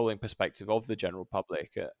polling perspective of the general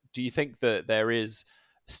public, do you think that there is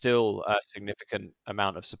still a significant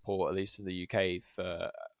amount of support, at least in the UK,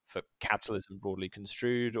 for capitalism broadly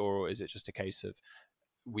construed, or is it just a case of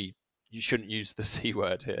you shouldn't use the C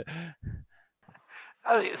word here?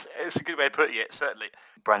 I think it's a good way to put it. Certainly,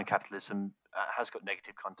 brand capitalism has got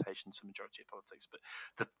negative connotations for the majority of politics,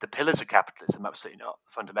 but the pillars of capitalism, absolutely not.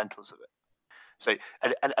 The fundamentals of it. So,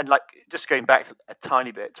 and like, just going back a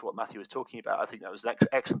tiny bit to what Matthew was talking about, I think that was an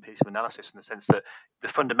excellent piece of analysis in the sense that the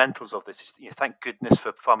fundamentals of this is, thank goodness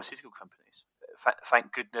for pharmaceutical companies.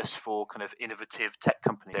 Thank goodness for kind of innovative tech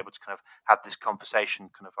companies able to kind of have this conversation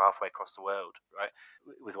kind of halfway across the world, right?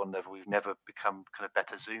 With one level, we've never become kind of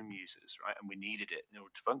better Zoom users, right? And we needed it in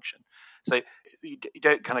order to function. So you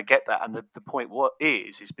don't kind of get that. And the point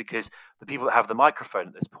is because the people that have the microphone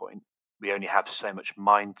at this point, we only have so much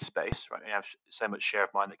mind space, right? We have so much share of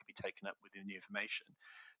mind that can be taken up with the new information.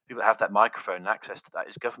 People that have that microphone and access to that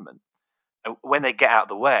is government. And when they get out of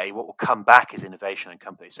the way, what will come back is innovation and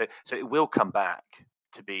companies. So it will come back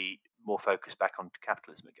to be more focused back on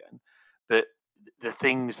capitalism again. But the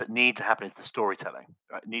things that need to happen is the storytelling.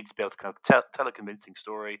 Right? It needs to be able to kind of tell a convincing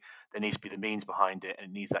story. There needs to be the means behind it, and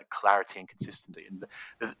it needs that clarity and consistency. And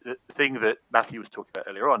the thing that Matthew was talking about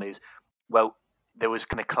earlier on is, well, there was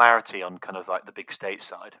kind of clarity on kind of like the big state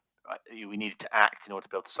side. Right? We needed to act in order to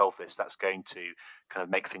be able to solve this. That's going to kind of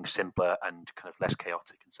make things simpler and kind of less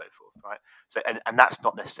chaotic and so forth, right? So, and that's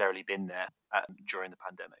not necessarily been there during the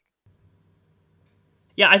pandemic.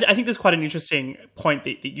 Yeah, I think there's quite an interesting point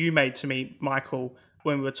that you made to me, Michael,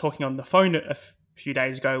 when we were talking on the phone a few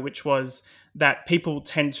days ago, which was that people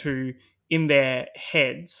tend to, in their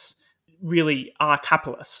heads, really are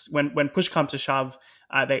capitalists. When push comes to shove,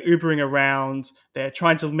 They're Ubering around. They're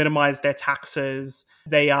trying to minimize their taxes.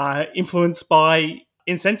 They are influenced by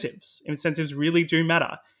incentives. Incentives really do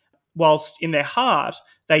matter. Whilst in their heart,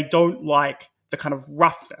 they don't like the kind of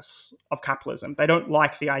roughness of capitalism. They don't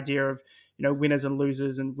like the idea of, winners and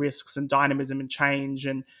losers and risks and dynamism and change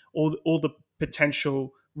and all the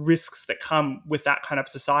potential risks that come with that kind of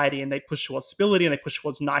society. And they push towards stability and they push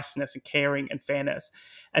towards niceness and caring and fairness.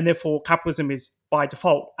 And therefore, capitalism is by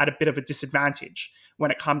default at a bit of a disadvantage when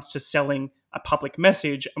it comes to selling a public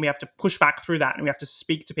message. And we have to push back through that, and we have to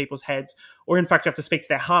speak to people's heads, or in fact, we have to speak to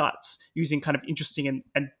their hearts using kind of interesting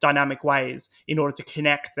and dynamic ways in order to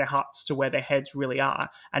connect their hearts to where their heads really are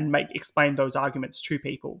and explain those arguments to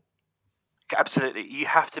people. Absolutely. You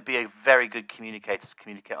have to be a very good communicator to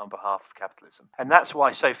communicate on behalf of capitalism. And that's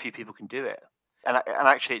why so few people can do it. And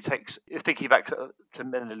actually, it takes, thinking back to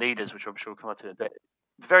many of the leaders, which I'm sure we'll come on to in a bit,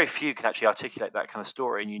 very few can actually articulate that kind of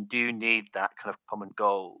story. And you do need that kind of common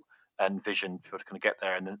goal and vision for to kind of get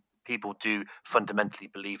there. And then people do fundamentally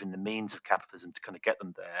believe in the means of capitalism to kind of get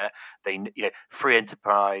them there. They, free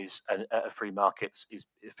enterprise and a free market is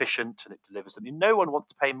efficient and it delivers them. No one wants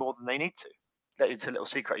to pay more than they need to. It's a little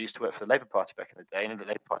secret. I used to work for the Labour Party back in the day, and the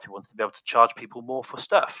Labour Party wanted to be able to charge people more for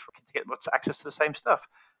stuff, to get access to the same stuff.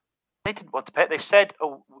 They didn't want to pay it. They said,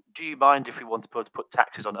 "Oh, do you mind if we want to put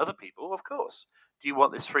taxes on other people?" Of course. Do you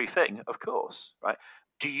want this free thing? Of course. Right?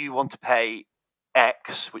 Do you want to pay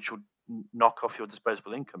X, which will knock off your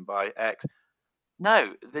disposable income by X?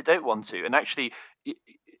 No, they don't want to. And actually,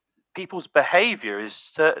 people's behaviour is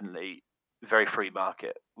certainly very free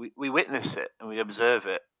market. We witness it and we observe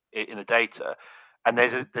it in the data, and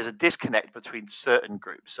there's a disconnect between certain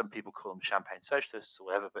groups. Some people call them champagne socialists or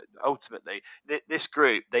whatever, but ultimately this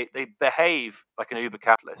group they behave like an Uber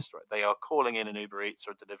capitalist, right? They are calling in an Uber Eats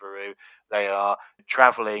or a Deliveroo. They are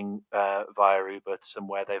traveling via Uber to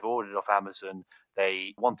somewhere. They've ordered off Amazon.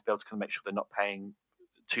 They want to be able to kind of make sure they're not paying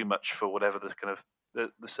too much for whatever the kind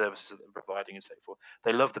of the services that they're providing and so forth.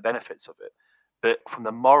 They love the benefits of it, but from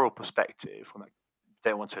the moral perspective,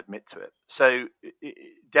 don't want to admit to it. So it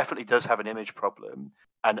definitely does have an image problem.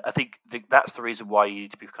 And I think that's the reason why you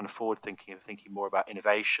need to be kind of forward thinking and thinking more about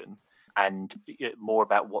innovation and more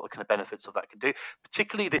about what the kind of benefits of that can do,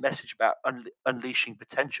 particularly the message about unleashing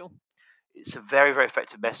potential. It's a very, very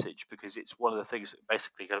effective message because it's one of the things that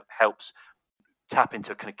basically kind of helps tap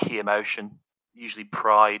into a kind of key emotion, usually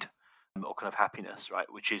pride or kind of happiness,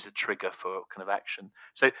 right, which is a trigger for kind of action.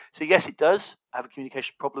 So yes, it does have a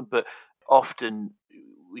communication problem, but often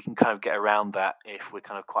we can kind of get around that if we're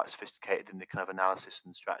kind of quite sophisticated in the kind of analysis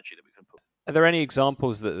and strategy that we can put. Are there any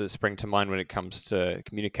examples that spring to mind when it comes to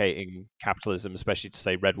communicating capitalism, especially to,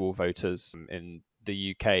 say, red wall voters in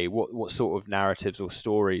the UK? What sort of narratives or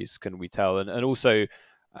stories can we tell? And also,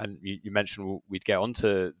 and you mentioned we'd get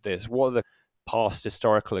onto this, what are the past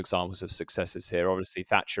historical examples of successes here? Obviously,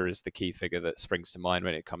 Thatcher is the key figure that springs to mind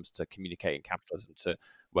when it comes to communicating capitalism to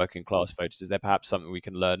working class voters. Is there perhaps something we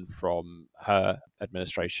can learn from her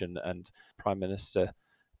administration and prime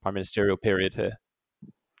ministerial period here?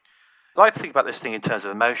 I like to think about this thing in terms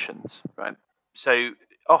of emotions, right? So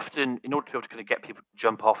often, in order to be able to kind of get people to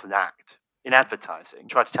jump off and act in advertising,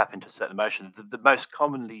 try to tap into certain emotions. The most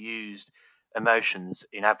commonly used emotions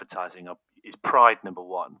in advertising is pride, number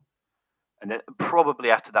one. And then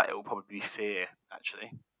probably after that, it will probably be fear,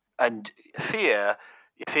 actually. And fear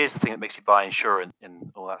is the thing that makes you buy insurance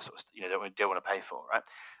and all that sort of stuff. Don't want to pay for, right?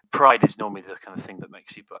 Pride is normally the kind of thing that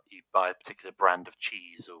makes you buy a particular brand of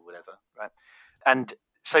cheese or whatever, right? And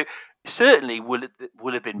so certainly will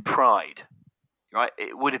have been pride, right?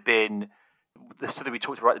 It would have been the stuff that we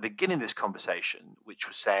talked about at the beginning of this conversation, which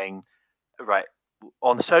was saying, right,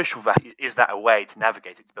 on social value, is that a way to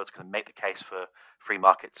navigate it to be able to kind of make the case for free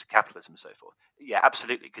markets, capitalism, and so forth? Yeah,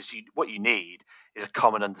 absolutely. Because what you need is a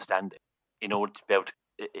common understanding in order to be able to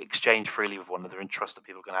exchange freely with one another and trust that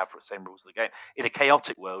people are going to have the same rules of the game. In a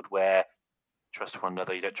chaotic world where you trust one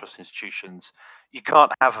another, you don't trust institutions, you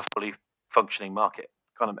can't have a fully functioning market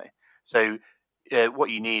economy. So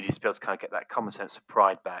what you need is to be able to kind of get that common sense of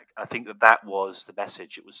pride back. I think that was the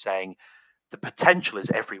message. It was saying, the potential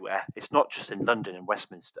is everywhere. It's not just in London and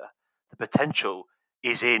Westminster. The potential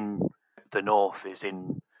is in the north, is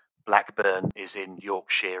in Blackburn, is in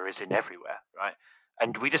Yorkshire, is in everywhere, right?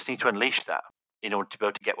 And we just need to unleash that in order to be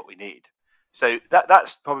able to get what we need. So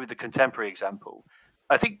that's probably the contemporary example.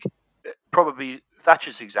 I think probably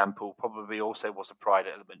Thatcher's example probably also was a pride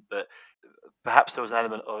element, but perhaps there was an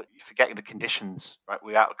element of forgetting the conditions, right?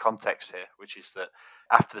 We're out of context here, which is that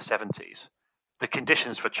after the 70s, the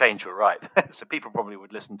conditions for change were right. So people probably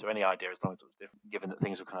would listen to any idea as long as it was different, given that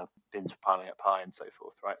things were kind of bins were piling up high and so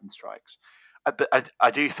forth, right? And strikes. But I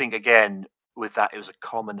do think, again, with that, it was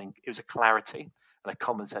a clarity and a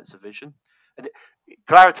common sense of vision. And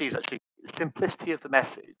clarity is actually the simplicity of the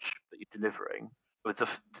message that you're delivering with the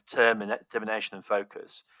determination and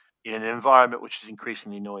focus in an environment which is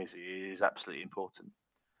increasingly noisy is absolutely important.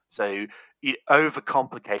 So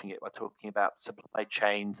overcomplicating it by talking about supply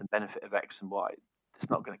chains and benefit of X and Y, it's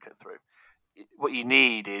not going to cut through. What you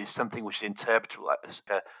need is something which is interpretable,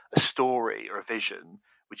 like a story or a vision,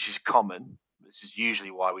 which is common. This is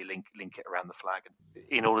usually why we link it around the flag,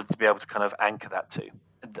 in order to be able to kind of anchor that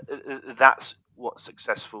to. That's what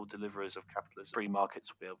successful deliverers of capitalist free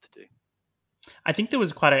markets will be able to do. I think there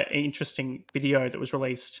was quite an interesting video that was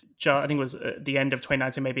released, I think it was at the end of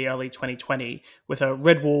 2019, maybe early 2020, with a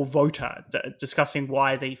Red Wall voter discussing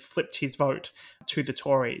why they flipped his vote to the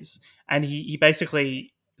Tories. And he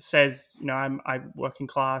basically says, I'm working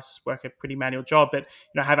class, work a pretty manual job, but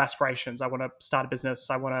I have aspirations. I want to start a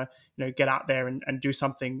business. I want to get out there and do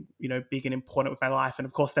something big and important with my life. And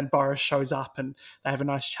of course, then Boris shows up and they have a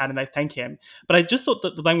nice chat and they thank him. But I just thought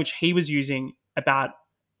that the language he was using about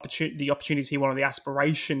the opportunities he wanted, the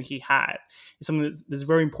aspiration he had, is something that's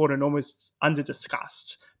very important and almost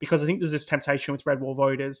under-discussed, because I think there's this temptation with Red Wall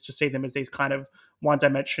voters to see them as these kind of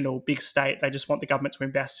one-dimensional big state. They just want the government to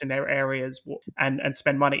invest in their areas and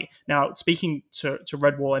spend money. Now, speaking to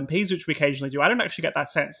Red Wall MPs, which we occasionally do, I don't actually get that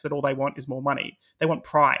sense that all they want is more money. They want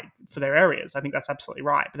pride for their areas. I think that's absolutely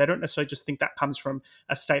right. But they don't necessarily just think that comes from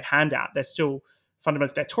a state handout. They're still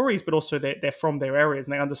fundamentally, they're Tories, but also they're from their areas,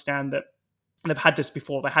 and they understand that. And they've had this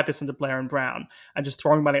before. They had this under Blair and Brown, and just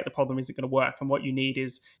throwing money at the problem isn't going to work. And what you need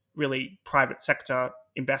is really private sector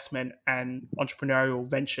investment and entrepreneurial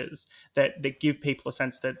ventures that give people a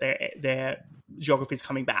sense that their geography is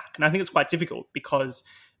coming back. And I think it's quite difficult because,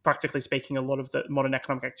 practically speaking, a lot of the modern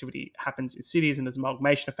economic activity happens in cities, and there's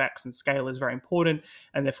amalgamation effects, and scale is very important.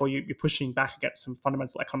 And therefore, you're pushing back against some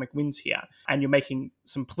fundamental economic wins here. And you're making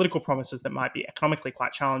some political promises that might be economically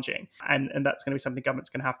quite challenging. And that's going to be something government's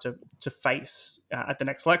going to have to face at the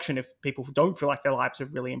next election if people don't feel like their lives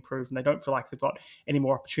have really improved and they don't feel like they've got any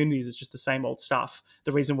more opportunities. It's just the same old stuff.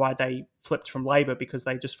 The reason why they flipped from Labour, because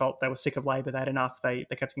they just felt they were sick of Labour, they had enough, they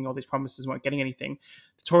kept getting all these promises, weren't getting anything.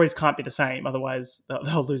 The Tories can't be the same, otherwise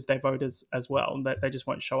they'll lose their voters as well, and they just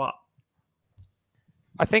won't show up.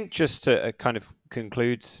 I think just to kind of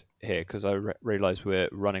conclude here, because I realise we're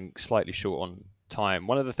running slightly short on time,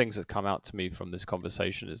 one of the things that come out to me from this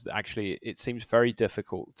conversation is that actually it seems very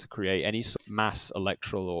difficult to create any sort of mass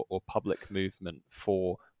electoral or public movement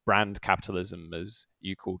for brand capitalism, as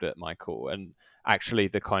you called it, Michael. And actually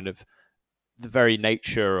the very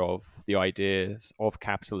nature of the ideas of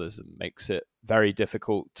capitalism makes it very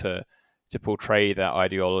difficult to portray that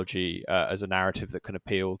ideology as a narrative that can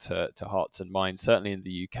appeal to hearts and minds, certainly in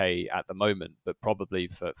the UK at the moment, but probably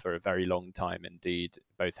for a very long time indeed,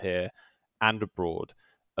 both here and abroad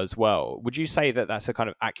as well. Would you say that that's a kind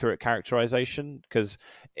of accurate characterization? Because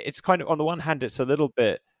it's kind of, on the one hand, it's a little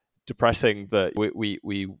bit depressing that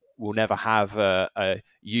we will never have a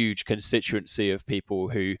huge constituency of people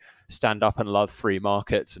who stand up and love free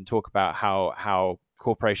markets and talk about how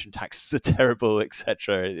corporation taxes are terrible,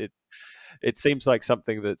 etc. It seems like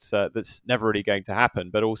something that's never really going to happen,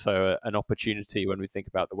 but also an opportunity when we think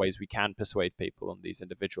about the ways we can persuade people on these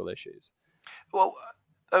individual issues. Well,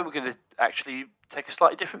 we're going to actually take a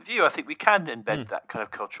slightly different view. I think we can embed that kind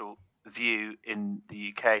of cultural view in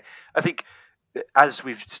the UK. I think as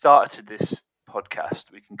we've started this podcast,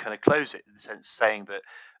 we can kind of close it in the sense saying that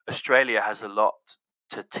Australia has a lot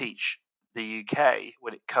to teach the UK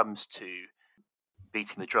when it comes to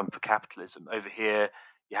beating the drum for capitalism. Over here,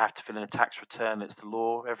 you have to fill in a tax return. It's the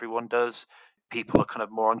law. Everyone does. People are kind of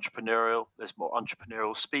more entrepreneurial. There's more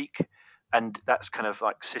entrepreneurial speak. And that's kind of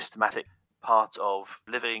like systematic part of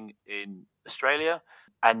living in Australia.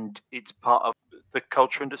 And it's part of the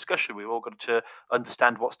culture and discussion. We've all got to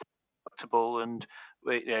understand what's acceptable and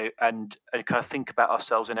kind of think about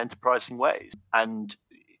ourselves in enterprising ways. And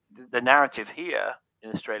the narrative here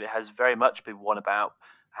in Australia has very much been one about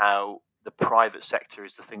how the private sector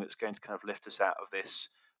is the thing that's going to kind of lift us out of this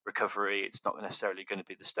recovery. It's not necessarily going to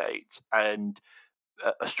be the state, and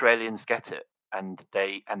Australians get it, and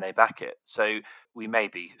they back it. So we may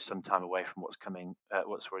be some time away from what's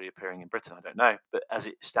already appearing in Britain. I don't know, but as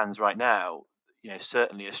it stands right now,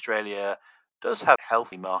 certainly Australia does have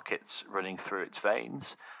healthy markets running through its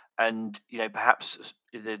veins, and perhaps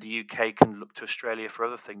the UK can look to Australia for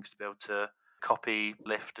other things to be able to copy,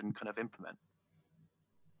 lift, and kind of implement.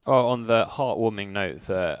 Oh, on the heartwarming note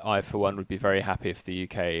that I, for one, would be very happy if the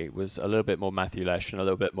UK was a little bit more Matthew Lesh and a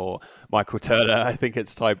little bit more Michael Turner. I think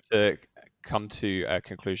it's time to come to a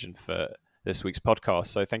conclusion for this week's podcast.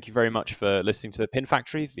 So thank you very much for listening to the Pin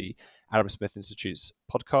Factory, the Adam Smith Institute's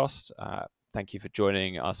podcast. Thank you for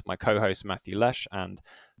joining us, my co-host Matthew Lesh, and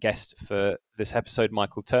guest for this episode,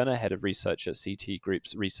 Michael Turner, Head of Research at CT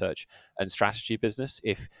Group's Research and Strategy business.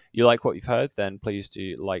 If you like what you've heard, then please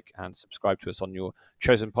do like and subscribe to us on your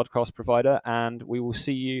chosen podcast provider, and we will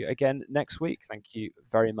see you again next week. Thank you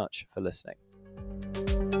very much for listening.